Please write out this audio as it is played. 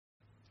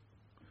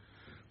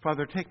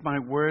Father, take my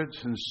words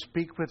and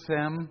speak with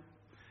them.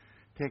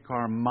 Take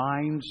our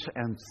minds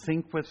and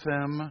think with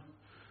them.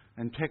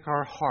 And take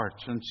our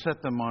hearts and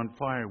set them on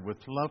fire with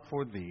love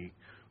for Thee,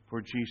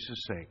 for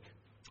Jesus' sake.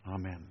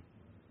 Amen.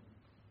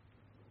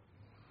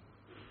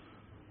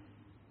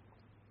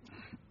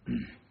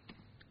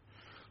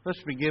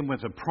 Let's begin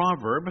with a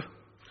proverb,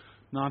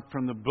 not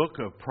from the book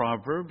of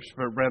Proverbs,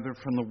 but rather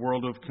from the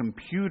world of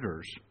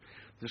computers.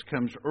 This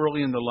comes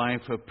early in the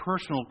life of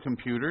personal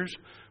computers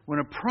when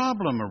a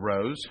problem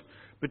arose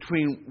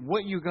between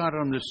what you got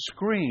on the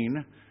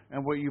screen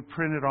and what you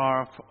printed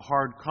off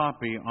hard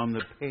copy on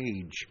the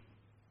page.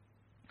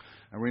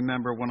 I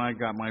remember when I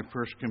got my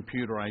first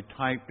computer, I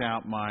typed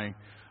out my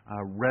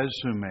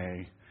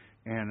resume,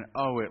 and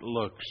it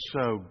looked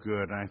so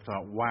good. I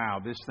thought, wow,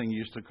 this thing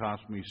used to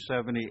cost me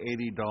 $70,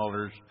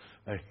 $80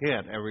 a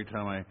hit every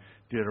time I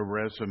did a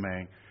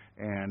resume.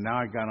 And now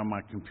I got on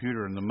my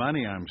computer and the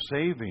money I'm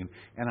saving,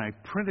 and I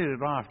printed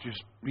it off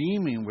just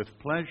beaming with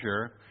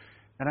pleasure,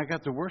 and I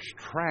got the worst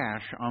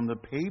trash on the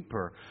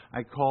paper.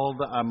 I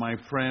called my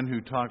friend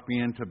who talked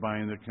me into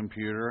buying the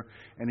computer,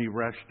 and he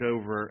rushed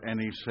over and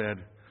he said,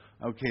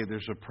 okay,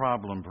 there's a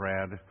problem,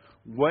 Brad.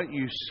 What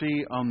you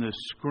see on the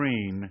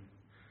screen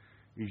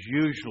is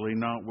usually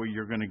not what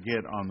you're going to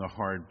get on the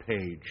hard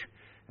page.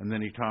 And then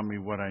he taught me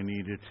what I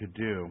needed to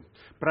do.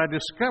 But I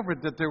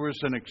discovered that there was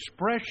an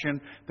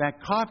expression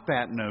that caught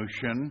that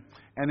notion,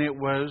 and it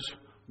was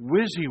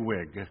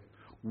WYSIWYG.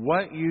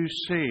 What you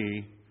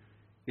see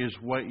is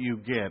what you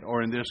get,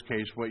 or in this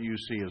case, what you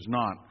see is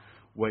not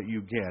what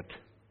you get.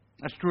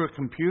 That's true of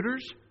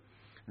computers.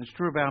 It's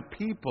true about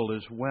people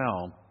as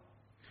well.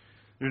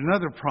 There's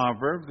another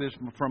proverb. This is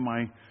from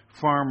my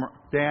farm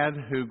dad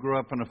who grew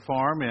up on a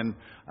farm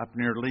up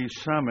near Lee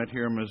Summit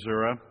here in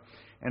Missouri.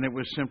 And it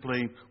was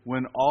simply,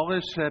 when all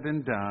is said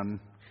and done,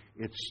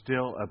 it's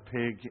still a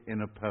pig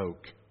in a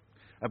poke.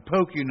 A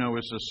poke,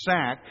 is a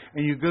sack,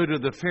 and you go to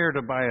the fair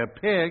to buy a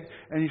pig,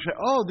 and you say,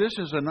 oh, this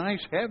is a nice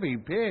heavy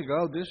pig.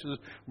 Oh, this is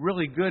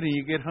really good. And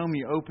you get home,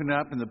 you open it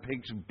up, and the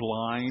pig's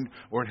blind,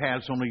 or it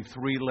has only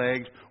 3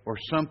 legs, or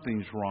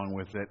something's wrong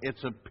with it.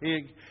 It's a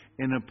pig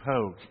in a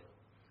poke.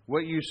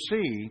 What you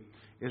see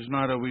is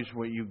not always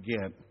what you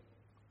get.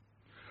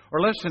 Our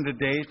lesson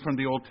today from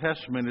the Old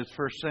Testament is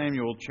 1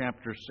 Samuel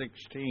chapter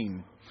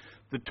 16.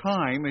 The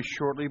time is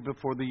shortly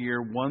before the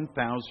year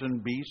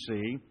 1000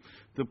 BC.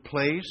 The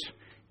place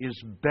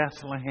is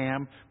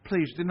Bethlehem.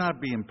 Please do not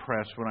be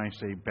impressed when I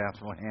say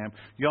Bethlehem.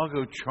 Y'all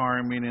go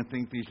charming and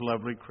think these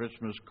lovely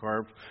Christmas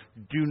cards.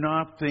 Do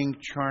not think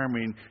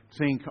charming.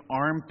 Think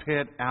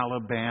Armpit,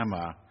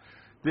 Alabama.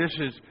 This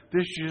is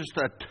just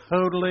a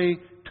totally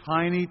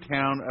tiny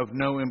town of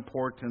no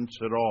importance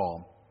at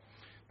all.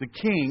 The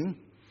king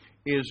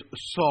is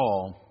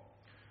Saul,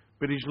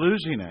 but he's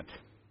losing it.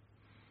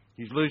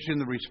 He's losing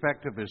the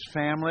respect of his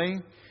family.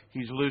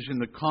 He's losing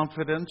the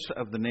confidence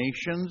of the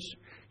nations.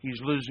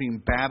 He's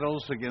losing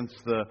battles against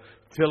the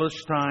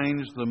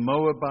Philistines, the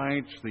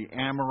Moabites, the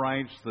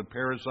Amorites, the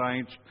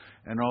Perizzites,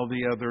 and all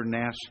the other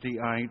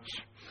nastyites.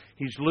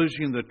 He's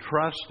losing the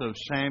trust of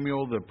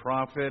Samuel the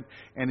prophet,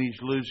 and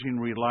he's losing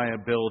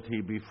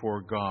reliability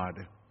before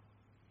God.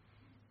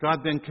 God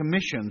then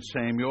commissioned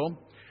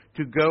Samuel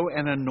to go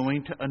and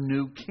anoint a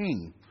new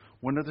king,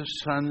 one of the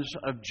sons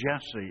of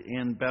Jesse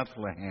in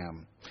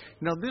Bethlehem.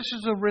 Now, this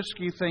is a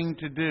risky thing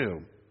to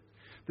do.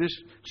 This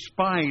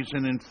spies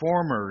and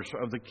informers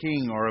of the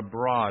king are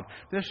abroad.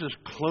 This is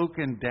cloak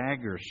and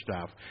dagger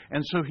stuff.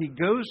 And so he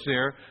goes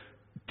there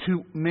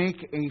to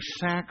make a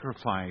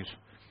sacrifice.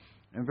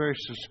 And very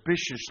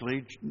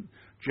suspiciously,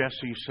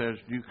 Jesse says,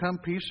 do you come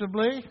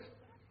peaceably?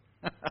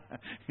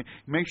 It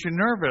makes you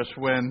nervous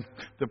when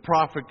the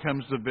prophet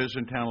comes to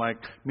visit town, like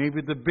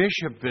maybe the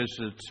bishop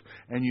visits,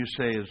 and you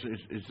say,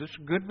 is this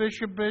a good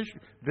bishop?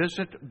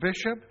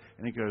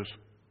 And he goes,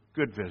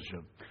 good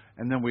visit.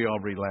 And then we all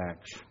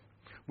relax.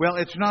 Well,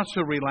 it's not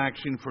so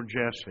relaxing for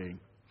Jesse.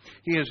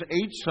 He has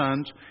 8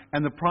 sons,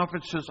 and the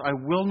prophet says, I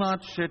will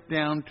not sit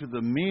down to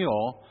the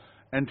meal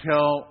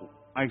until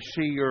I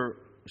see your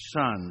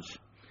sons.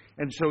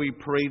 And so he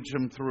parades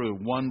them through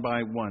one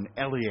by one.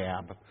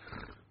 Eliab.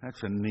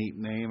 That's a neat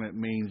name. It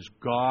means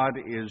God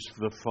is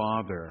the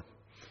Father.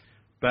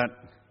 But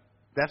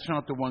that's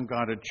not the one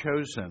God had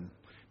chosen.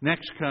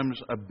 Next comes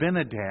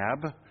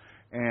Abinadab,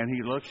 and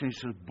he looks and he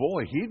says,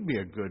 boy, he'd be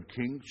a good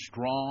king.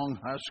 Strong,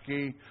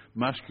 husky,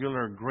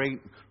 muscular, great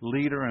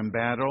leader in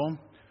battle.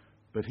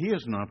 But he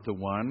is not the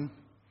one.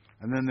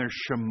 And then there's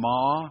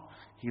Shammah.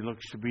 He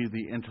looks to be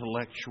the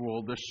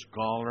intellectual, the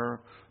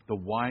scholar, the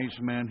wise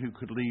man who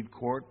could lead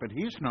court, but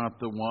he's not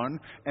the one.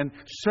 And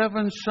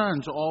 7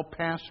 sons all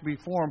passed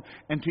before him.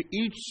 And to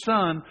each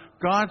son,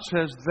 God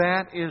says,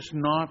 that is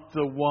not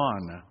the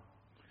one.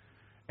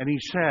 And he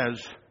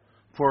says,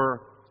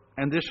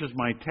 and this is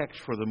my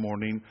text for the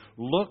morning,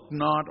 look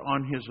not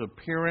on his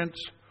appearance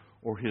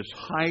or his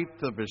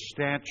height of his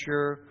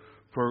stature,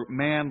 for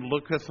man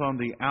looketh on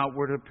the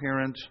outward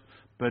appearance,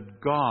 but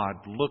God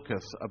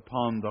looketh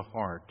upon the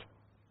heart.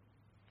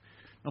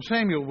 Now,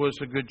 Samuel was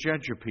a good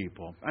judge of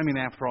people. I mean,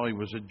 after all, he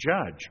was a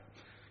judge.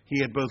 He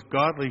had both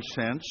godly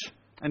sense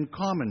and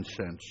common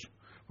sense,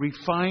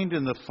 refined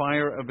in the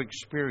fire of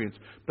experience.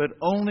 But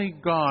only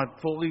God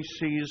fully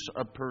sees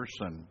a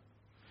person.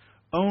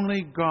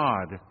 Only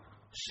God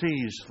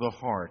sees the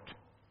heart.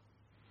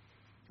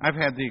 I've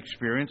had the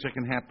experience, it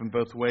can happen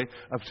both ways,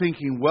 of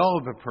thinking well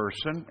of a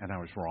person, and I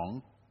was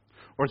wrong,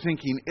 or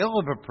thinking ill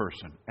of a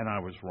person, and I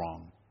was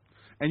wrong.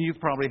 And you've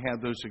probably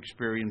had those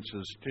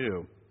experiences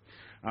too.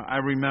 I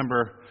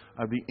remember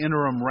the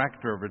interim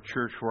rector of a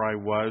church where I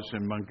was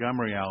in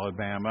Montgomery,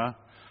 Alabama.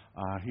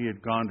 He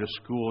had gone to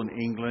school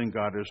in England,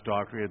 got his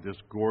doctorate, he had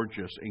this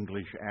gorgeous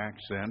English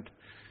accent.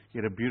 He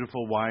had a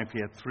beautiful wife.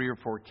 He had 3 or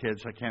 4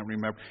 kids. I can't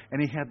remember.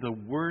 And he had the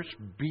worst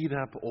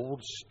beat-up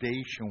old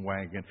station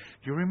wagon.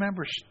 Do you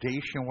remember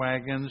station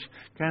wagons?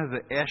 Kind of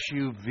the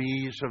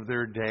SUVs of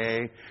their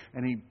day.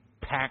 And he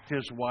packed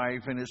his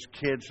wife and his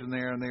kids in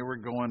there, and they were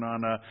going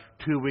on a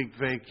 2-week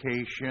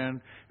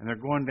vacation. And they're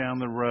going down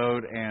the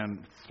road,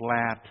 and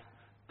flat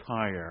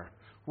tire.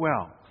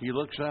 Well, he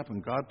looks up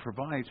and God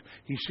provides.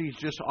 He sees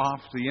just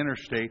off the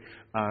interstate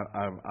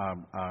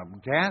a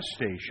gas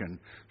station.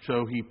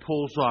 So he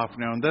pulls off.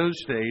 Now, in those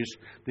days,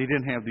 they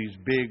didn't have these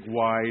big,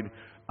 wide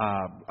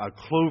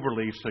clover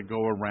leaves that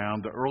go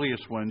around. The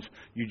earliest ones,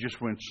 you just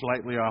went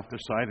slightly off the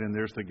side, and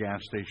there's the gas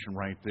station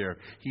right there.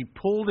 He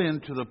pulled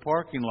into the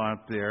parking lot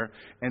there,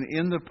 and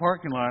in the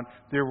parking lot,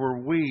 there were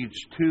weeds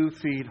 2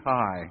 feet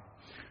high.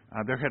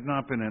 There had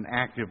not been an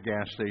active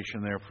gas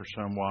station there for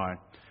some while.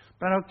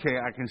 But okay,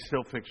 I can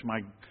still fix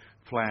my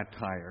flat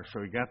tire.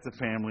 So he got the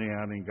family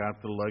out, and he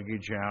got the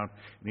luggage out,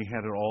 and he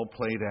had it all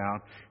played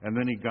out. And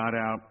then he got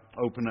out,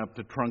 opened up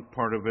the trunk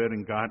part of it,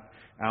 and got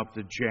out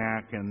the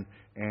jack and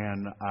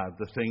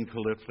the thing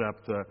to lift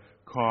up the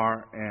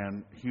car.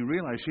 And he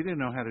realized he didn't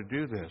know how to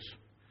do this.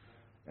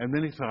 And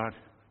then he thought,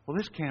 well,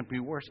 this can't be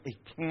worse. It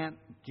can't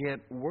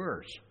get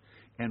worse.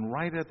 And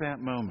right at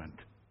that moment,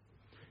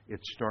 it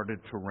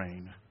started to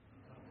rain.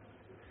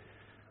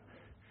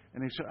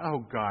 And he said,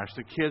 oh, gosh,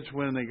 the kids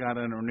went and they got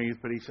underneath,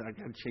 but he said, I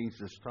got to change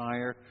this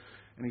tire.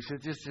 And he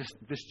said,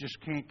 this just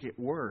can't get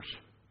worse.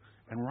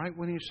 And right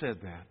when he said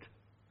that,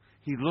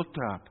 he looked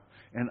up,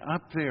 and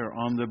up there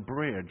on the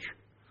bridge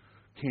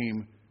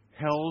came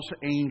hell's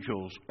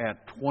angels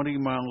at 20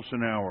 miles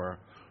an hour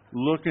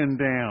looking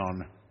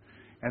down.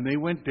 And they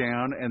went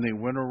down, and they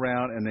went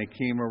around, and they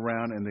came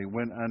around, and they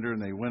went under, and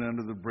they went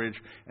under the bridge,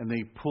 and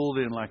they pulled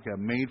in like a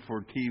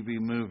made-for-TV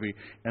movie,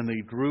 and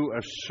they drew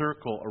a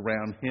circle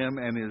around him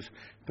and his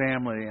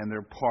family and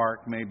their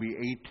park, maybe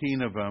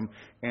 18 of them,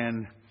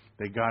 and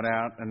they got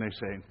out, and they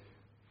say,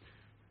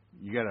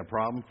 you got a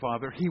problem,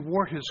 Father? He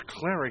wore his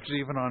clerics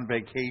even on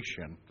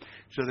vacation.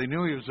 So they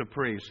knew he was a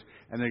priest.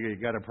 And they go, you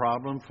got a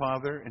problem,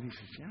 Father? And he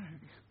says, yeah.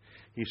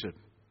 He said,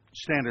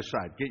 stand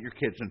aside, get your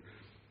kids, and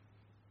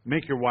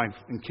make your wife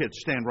and kids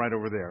stand right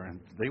over there. And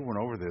they went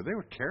over there. They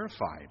were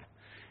terrified.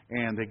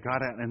 And they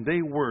got out, and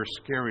they were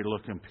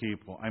scary-looking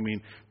people. I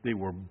mean, they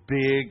were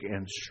big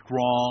and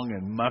strong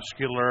and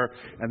muscular,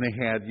 and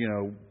they had,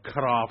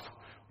 cut-off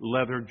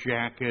leather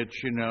jackets,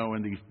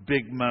 and these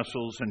big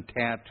muscles and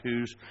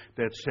tattoos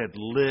that said,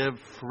 live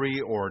free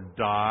or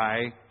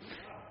die.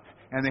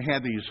 And they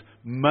had these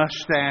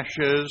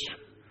mustaches.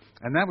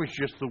 And that was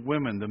just the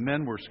women. The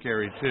men were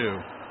scary, too.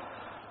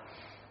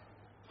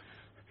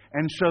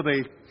 And so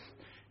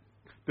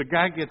the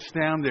guy gets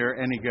down there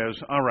and he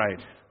goes, all right,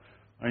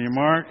 on your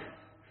mark,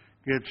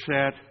 get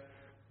set,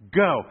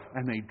 go.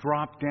 And they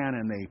drop down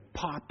and they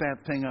pop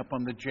that thing up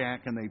on the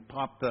jack, and they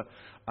pop the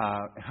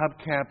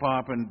hubcap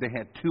up, and they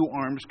had 2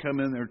 arms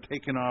come in. They're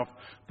taking off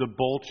the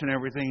bolts and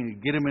everything, and you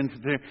get them into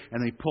there,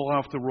 and they pull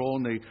off the roll,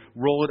 and they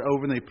roll it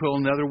over, and they pull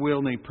another wheel,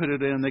 and they put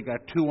it in. They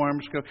got 2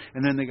 arms come,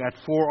 and then they got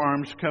 4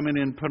 arms coming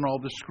in, putting all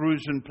the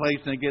screws in place,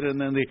 and they get it,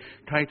 and then they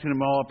tighten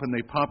them all up, and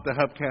they pop the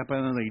hubcap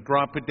in, and they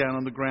drop it down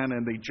on the ground,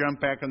 and they jump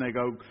back, and they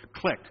go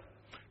click.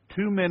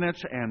 2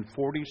 minutes and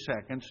 40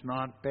 seconds,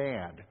 not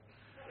bad.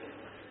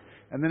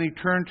 And then he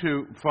turned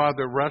to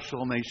Father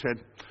Russell, and they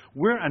said,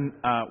 we're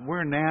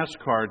a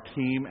NASCAR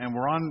team, and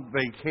we're on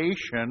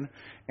vacation,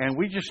 and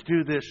we just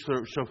do this,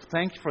 so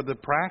thanks for the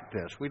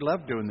practice. We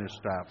love doing this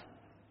stuff.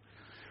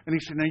 And he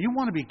said, now you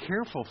want to be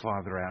careful,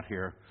 Father, out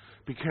here,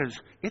 because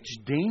it's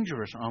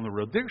dangerous on the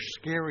road. There's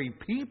scary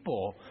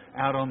people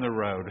out on the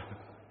road.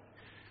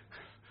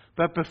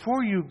 But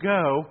before you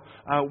go,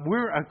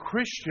 we're a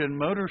Christian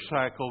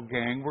motorcycle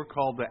gang. We're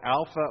called the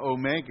Alpha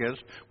Omegas.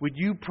 Would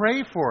you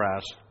pray for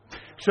us?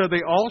 So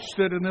they all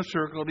stood in a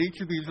circle, and each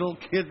of these little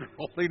kids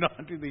holding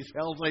on to these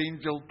Hell's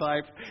Angel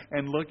types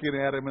and looking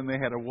at him, and they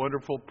had a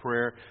wonderful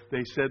prayer.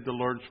 They said the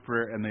Lord's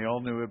Prayer, and they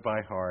all knew it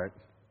by heart.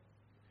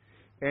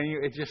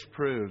 And it just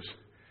proves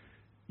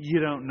you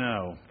don't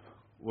know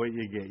what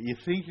you get. You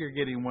think you're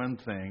getting one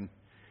thing,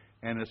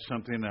 and it's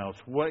something else.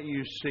 What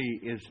you see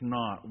is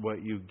not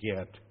what you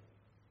get.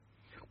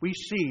 We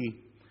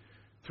see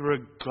through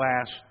a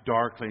glass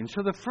darkly. And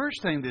so the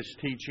first thing this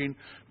teaching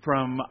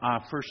from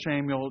 1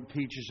 Samuel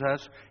teaches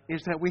us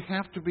is that we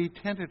have to be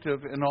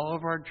tentative in all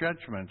of our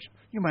judgments.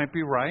 You might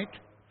be right,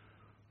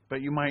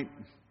 but you might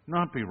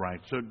not be right.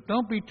 So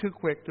don't be too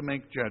quick to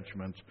make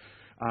judgments.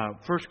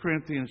 1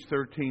 Corinthians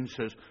 13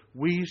 says,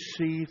 we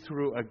see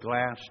through a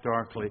glass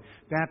darkly.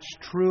 That's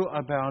true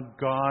about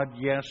God,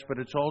 yes, but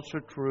it's also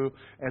true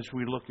as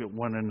we look at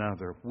one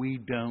another. We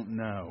don't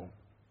know.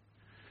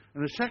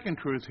 And the second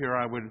truth here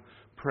I would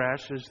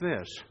press is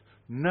this.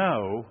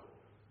 Know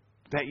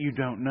that you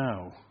don't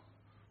know.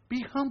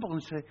 Be humble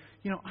and say,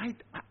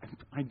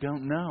 I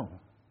don't know.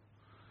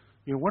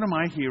 One of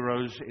my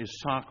heroes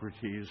is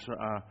Socrates,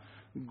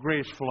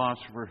 greatest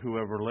philosopher who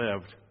ever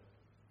lived.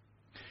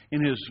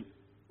 In his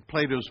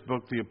Plato's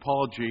book, The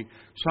Apology,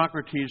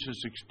 Socrates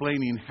is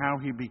explaining how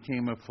he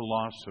became a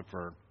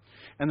philosopher.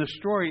 And the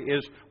story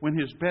is when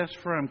his best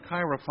friend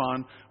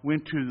Chaerephon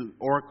went to the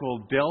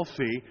oracle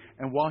Delphi,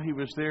 and while he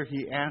was there,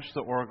 he asked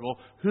the oracle,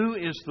 who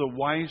is the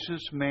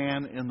wisest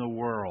man in the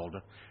world?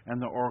 And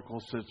the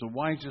oracle says, the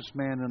wisest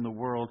man in the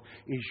world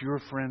is your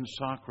friend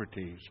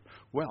Socrates.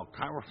 Well,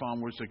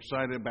 Chaerephon was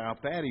excited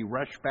about that. He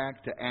rushed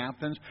back to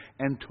Athens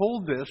and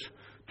told this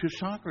to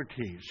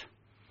Socrates.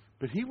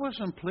 But he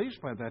wasn't pleased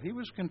by that. He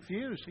was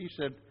confused. He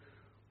said,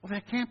 well,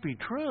 that can't be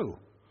true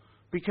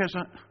because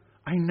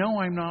I know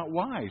I'm not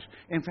wise.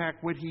 In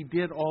fact, what he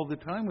did all the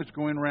time was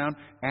going around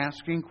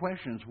asking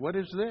questions. What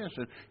is this?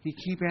 And he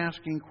keep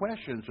asking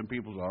questions. And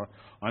people say,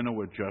 I know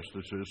what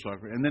justice is,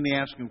 Socrates. And then he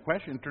asked him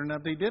questions. It turned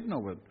out they did know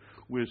what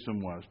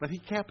wisdom was. But he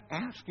kept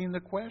asking the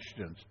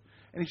questions.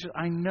 And he said,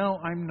 I know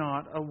I'm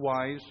not a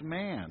wise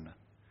man.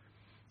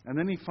 And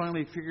then he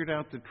finally figured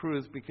out the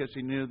truth because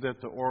he knew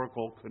that the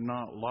oracle could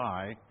not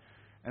lie.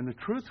 And the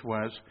truth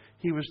was,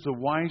 he was the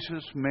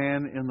wisest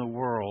man in the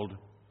world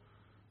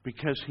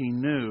because he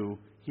knew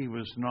he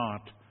was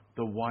not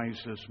the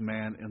wisest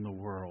man in the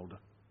world.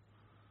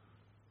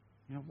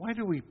 Why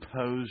do we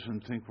pose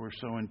and think we're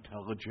so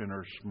intelligent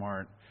or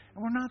smart?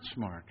 And we're not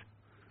smart.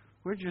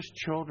 We're just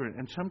children.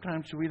 And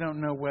sometimes we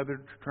don't know whether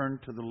to turn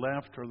to the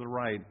left or the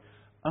right.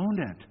 Own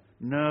it.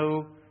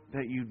 Know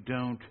that you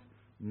don't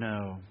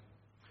know.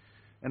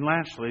 And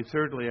lastly,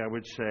 thirdly, I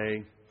would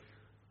say,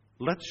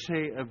 let's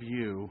say of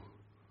you,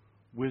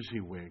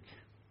 WYSIWYG.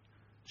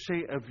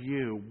 Say of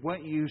you,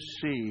 what you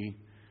see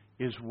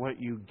is what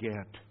you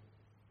get.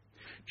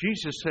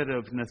 Jesus said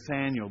of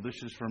Nathanael,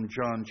 this is from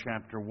John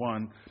chapter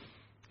 1,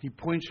 he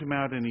points him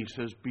out and he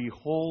says,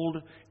 behold,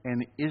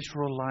 an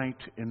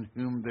Israelite in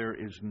whom there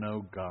is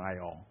no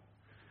guile.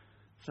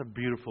 It's a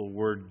beautiful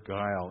word,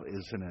 guile,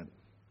 isn't it?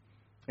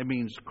 It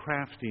means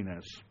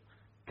craftiness,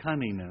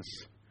 cunningness,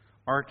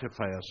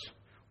 artifice,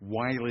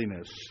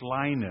 wiliness,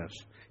 slyness,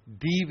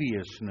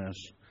 deviousness,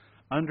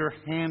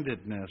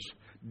 underhandedness,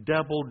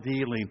 double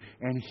dealing.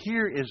 And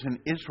here is an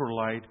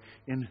Israelite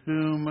in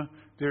whom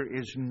there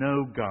is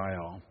no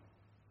guile.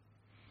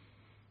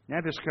 I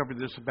discovered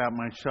this about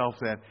myself,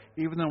 that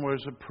even though I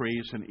was a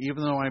priest and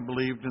even though I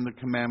believed in the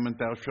commandment,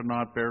 thou shalt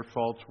not bear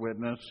false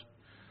witness,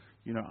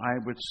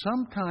 I would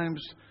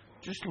sometimes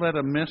just let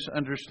a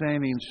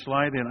misunderstanding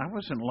slide in. I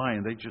wasn't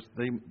lying.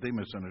 They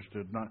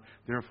misunderstood. Not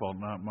their fault,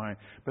 not mine.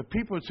 But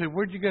people would say,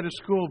 where'd you go to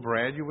school,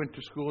 Brad? You went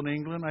to school in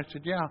England? I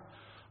said, yeah,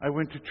 I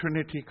went to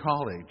Trinity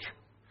College.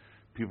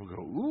 People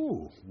go,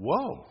 ooh,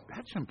 whoa,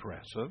 that's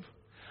impressive.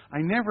 I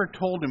never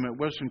told him it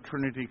wasn't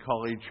Trinity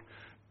College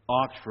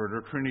Oxford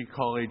or Trinity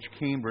College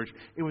Cambridge.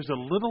 It was a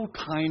little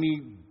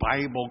tiny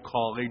Bible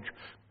college,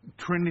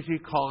 Trinity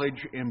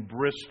College in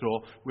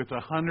Bristol, with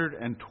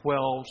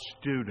 112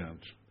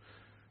 students.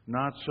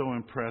 Not so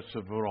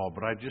impressive at all,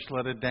 but I just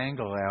let it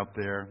dangle out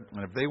there.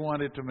 And if they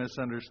wanted to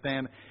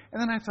misunderstand,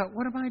 and then I thought,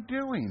 what am I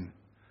doing?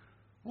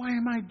 Why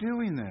am I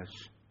doing this?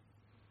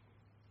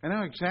 I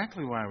know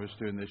exactly why I was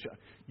doing this.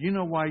 You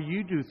know why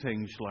you do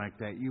things like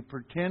that. You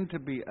pretend to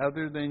be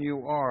other than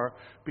you are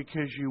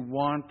because you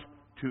want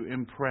to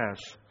impress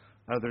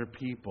other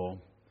people.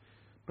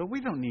 But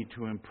we don't need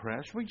to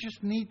impress. We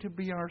just need to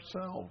be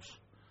ourselves.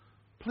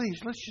 Please,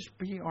 let's just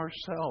be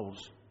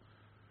ourselves.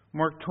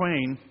 Mark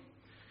Twain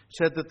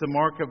said that the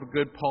mark of a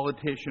good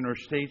politician or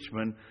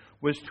statesman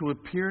was to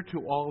appear to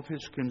all of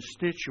his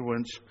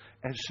constituents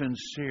as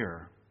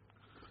sincere.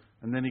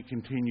 And then he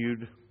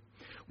continued,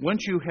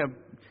 once you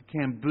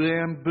can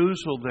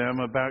bamboozle them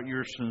about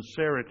your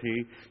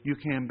sincerity, you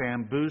can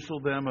bamboozle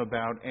them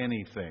about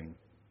anything.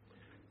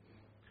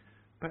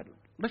 But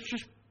let's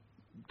just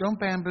don't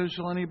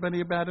bamboozle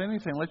anybody about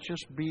anything. Let's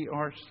just be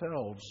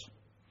ourselves.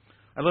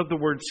 I love the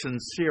word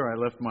sincere. I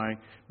left my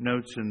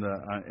notes in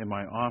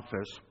my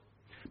office.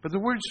 But the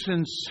word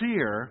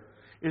sincere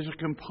is a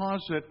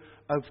composite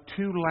of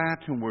two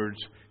Latin words,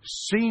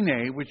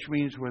 sine, which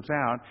means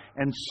without,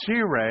 and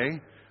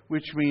cere,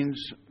 which means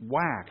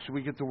wax.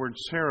 We get the word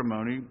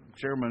ceremony.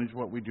 Ceremony is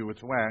what we do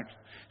with wax.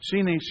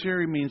 Sine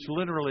cere means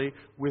literally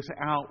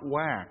without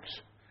wax.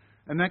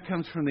 And that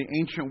comes from the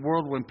ancient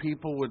world when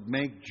people would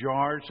make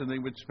jars and they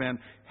would spend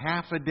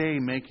half a day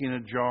making a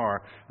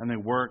jar. And they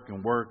work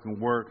and work and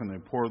work and they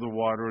pour the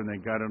water and they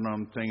got it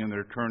on the thing and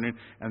they're turning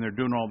and they're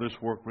doing all this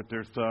work with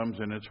their thumbs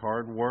and it's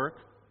hard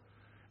work.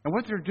 And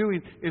what they're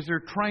doing is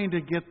they're trying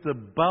to get the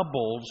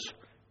bubbles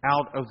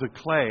out of the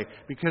clay.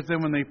 Because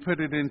then when they put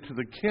it into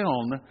the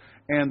kiln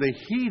and they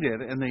heat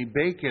it and they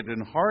bake it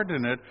and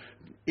harden it,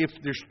 if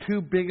there's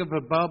too big of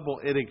a bubble,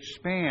 it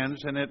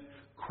expands and it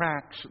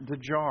cracks the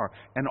jar.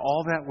 And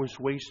all that was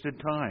wasted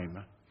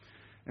time.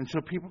 And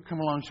so people come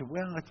along and say,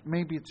 well,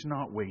 maybe it's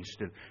not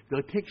wasted.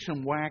 They'll take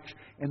some wax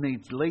and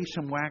they'd lay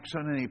some wax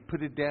on it and they'd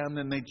put it down,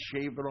 then they'd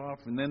shave it off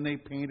and then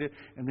they'd paint it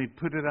and they'd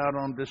put it out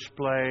on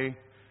display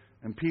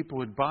and people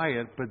would buy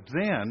it. But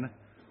then,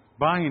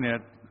 buying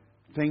it,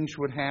 things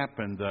would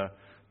happen.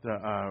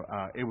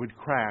 It would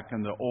crack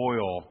and the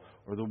oil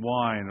or the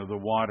wine or the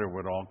water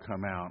would all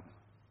come out.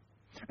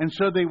 And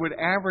so they would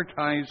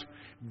advertise,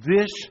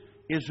 this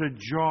is a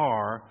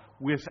jar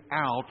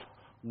without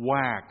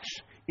wax.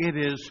 It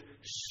is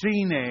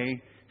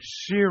sine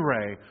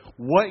cire.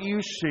 What you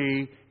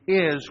see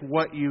is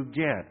what you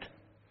get.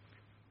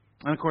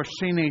 And of course,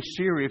 sine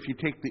cire, if you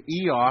take the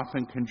E off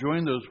and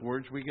conjoin those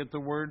words, we get the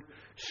word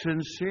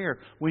sincere.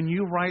 When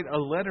you write a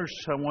letter to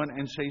someone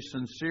and say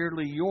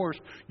sincerely yours,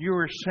 you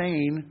are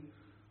saying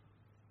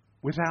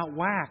without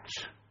wax.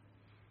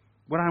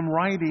 What I'm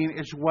writing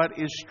is what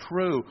is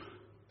true.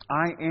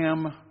 I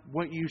am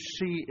what you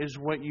see is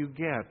what you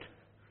get.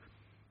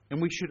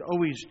 And we should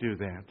always do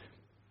that.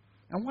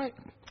 And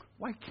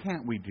why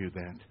can't we do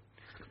that?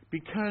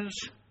 Because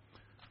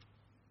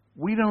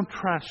we don't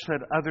trust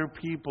that other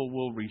people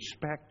will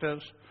respect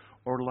us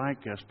or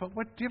like us. But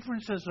what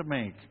difference does it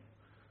make?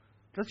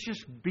 Let's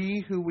just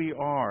be who we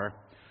are.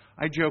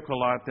 I joke a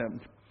lot that,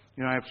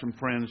 I have some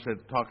friends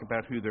that talk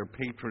about who their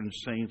patron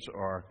saints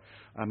are.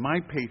 My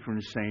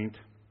patron saint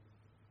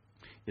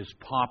is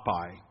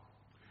Popeye.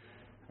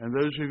 And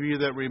those of you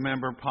that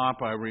remember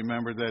Popeye,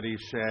 remember that he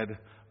said,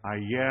 I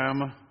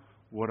am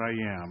what I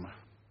am.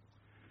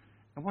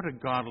 And what a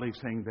godly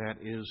thing that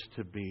is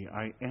to be.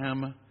 I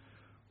am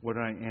what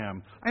I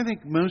am. I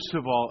think most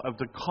of all of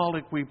the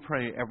collect we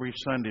pray every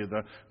Sunday,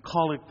 the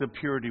collect the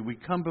purity, we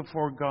come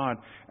before God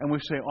and we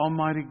say,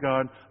 Almighty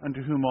God,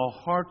 unto whom all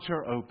hearts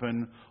are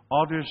open,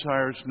 all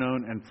desires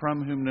known, and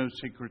from whom no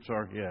secrets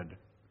are hid.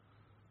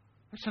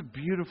 That's a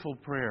beautiful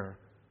prayer.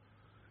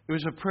 It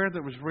was a prayer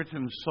that was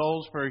written in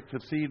Salisbury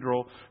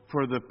Cathedral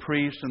for the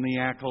priests and the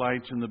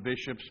acolytes and the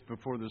bishops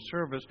before the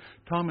service.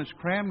 Thomas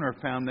Cranmer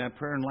found that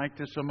prayer and liked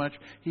it so much,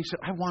 he said,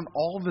 I want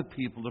all the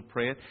people to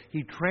pray it.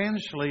 He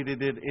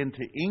translated it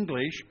into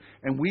English,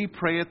 and we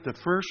pray it the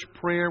first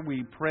prayer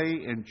we pray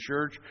in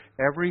church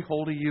every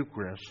Holy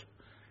Eucharist.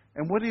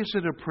 And what is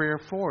it a prayer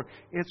for?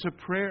 It's a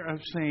prayer of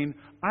saying,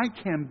 I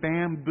can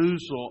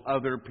bamboozle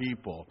other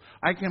people.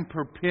 I can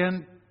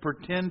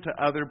pretend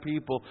to other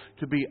people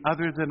to be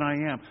other than I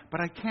am.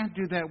 But I can't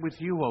do that with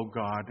you, oh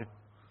God,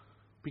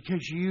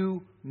 because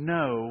you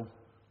know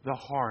the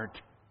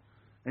heart,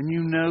 and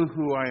you know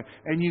who I am,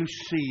 and you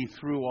see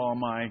through all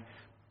my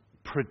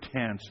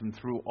pretense and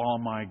through all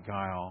my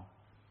guile.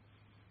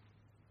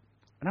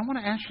 And I want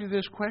to ask you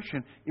this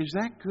question. Is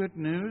that good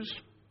news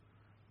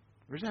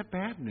or is that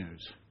bad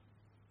news?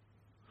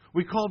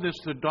 We call this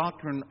the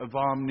doctrine of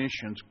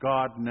omniscience.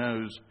 God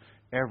knows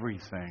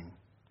everything.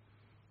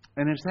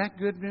 And is that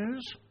good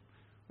news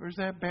or is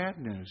that bad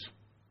news?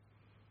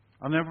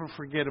 I'll never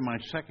forget in my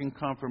second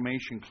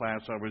confirmation class,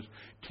 I was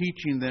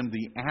teaching them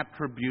the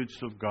attributes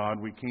of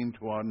God. We came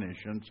to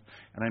omniscience,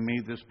 and I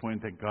made this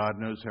point that God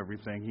knows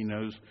everything. He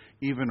knows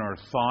even our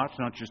thoughts,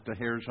 not just the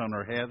hairs on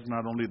our heads,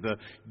 not only the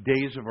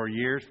days of our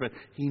years, but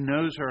He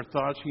knows our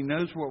thoughts. He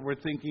knows what we're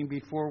thinking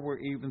before we're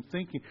even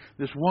thinking.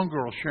 This one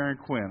girl, Sharon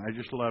Quinn, I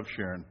just love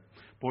Sharon.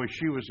 Boy,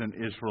 she was an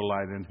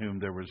Israelite in whom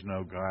there was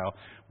no guile.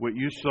 What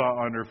you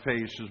saw on her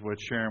face is what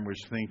Sharon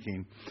was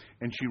thinking.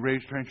 And she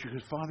raised her hand and she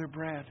goes, Father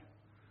Brad,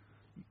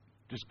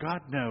 does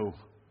God know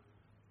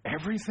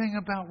everything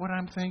about what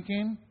I'm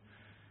thinking?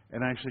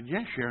 And I said,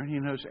 yes, Sharon, He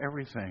knows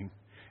everything.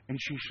 And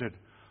she said,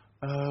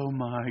 oh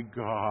my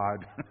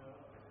God.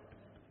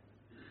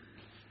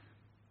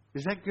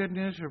 Is that good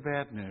news or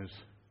bad news?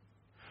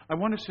 I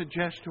want to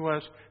suggest to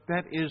us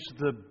that is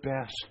the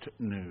best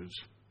news.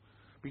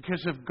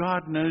 Because if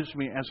God knows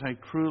me as I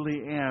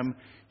truly am,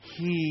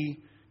 He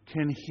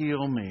can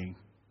heal me.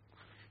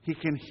 He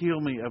can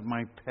heal me of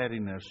my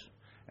pettiness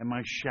and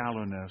my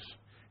shallowness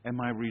and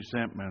my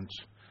resentments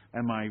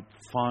and my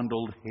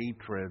fondled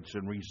hatreds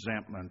and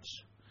resentments.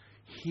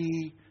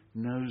 He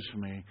knows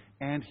me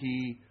and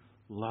He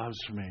loves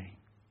me.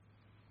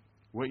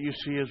 What you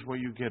see is what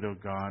you get, O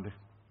God.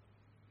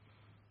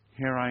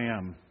 Here I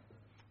am.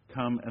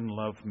 Come and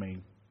love me.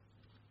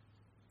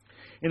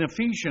 In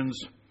Ephesians,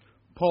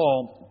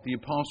 Paul, the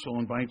apostle,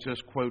 invites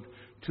us, quote,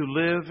 to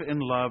live in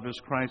love as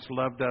Christ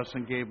loved us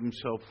and gave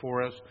Himself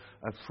for us,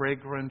 a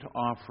fragrant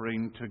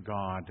offering to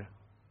God.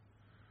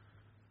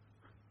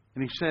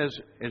 And he says,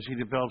 as he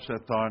develops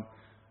that thought,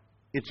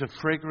 it's a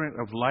fragrant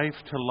of life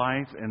to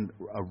life and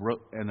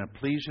a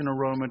pleasing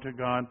aroma to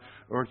God,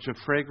 or it's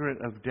a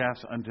fragrant of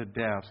death unto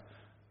death,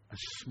 a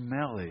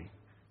smelly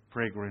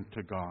fragrant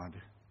to God.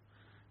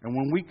 And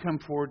when we come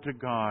forward to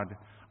God,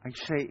 I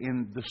say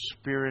in the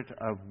spirit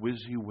of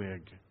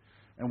WYSIWYG,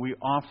 and we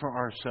offer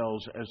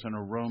ourselves as an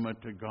aroma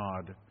to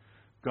God,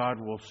 God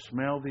will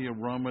smell the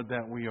aroma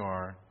that we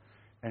are,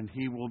 and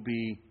it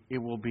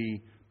will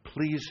be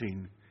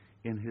pleasing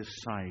in His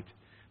sight.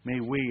 May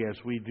we, as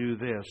we do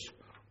this,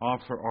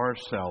 offer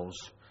ourselves,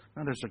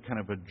 not as a kind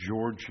of a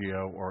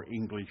Giorgio or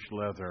English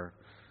leather,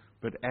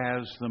 but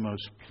as the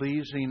most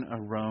pleasing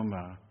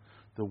aroma,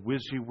 the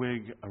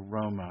WYSIWYG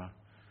aroma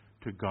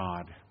to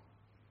God,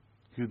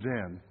 who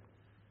then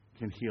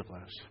can heal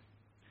us.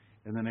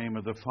 In the name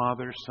of the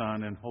Father,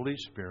 Son, and Holy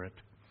Spirit,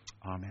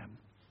 amen.